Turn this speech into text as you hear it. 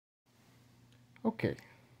Okay,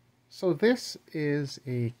 so this is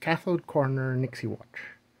a Cathode Corner Nixie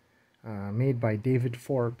Watch made by David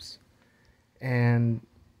Forbes, and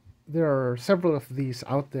there are several of these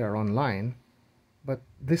out there online, but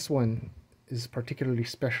this one is particularly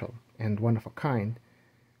special and one of a kind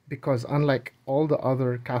because unlike all the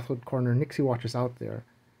other Cathode Corner Nixie watches out there,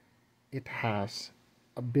 it has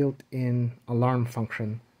a built-in alarm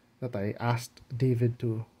function that I asked David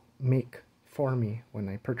to make for me when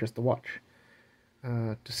I purchased the watch.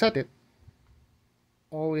 To set it,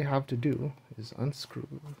 all we have to do is unscrew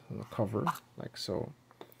the cover like so,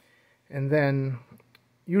 and then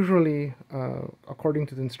usually according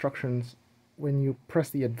to the instructions, when you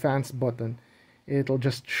press the advanced button, it'll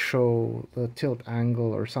just show the tilt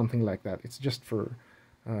angle or something like that. It's just for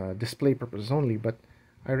display purposes only, but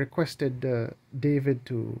I requested David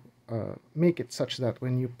to make it such that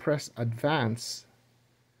when you press advance,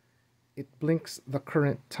 it blinks the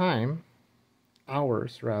current time,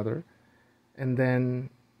 hours rather, and then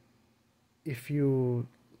if you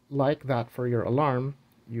like that for your alarm,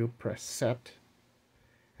 you press set,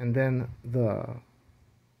 and then the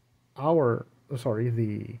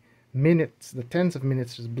minutes, the tens of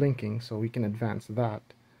minutes is blinking, so we can advance that.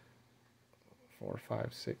 4, 5,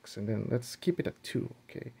 6, and then let's keep it at 2,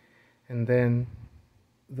 okay, and then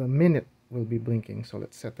the minute will be blinking, so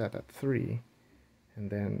let's set that at 3,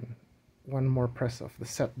 and then one more press of the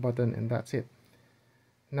set button, and that's it.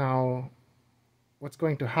 Now what's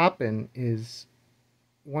going to happen is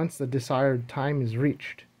once the desired time is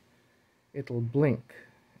reached, it'll blink,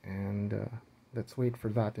 and let's wait for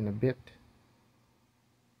that in a bit.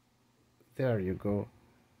 There you go.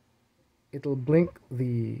 It'll blink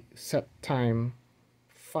the set time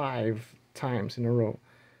 5 times in a row.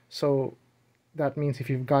 So that means if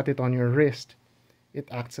you've got it on your wrist, it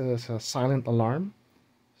acts as a silent alarm,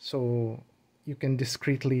 so you can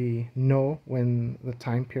discreetly know when the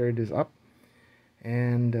time period is up.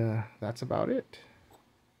 And that's about it.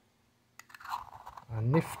 A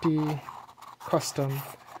nifty custom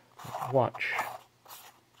watch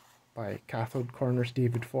by Cathode Corner's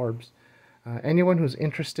David Forbes. Anyone who's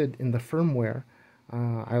interested in the firmware,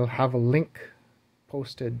 I'll have a link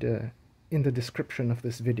posted in the description of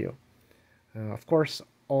this video. Of course,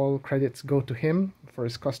 all credits go to him for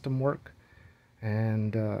his custom work,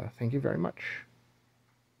 and thank you very much.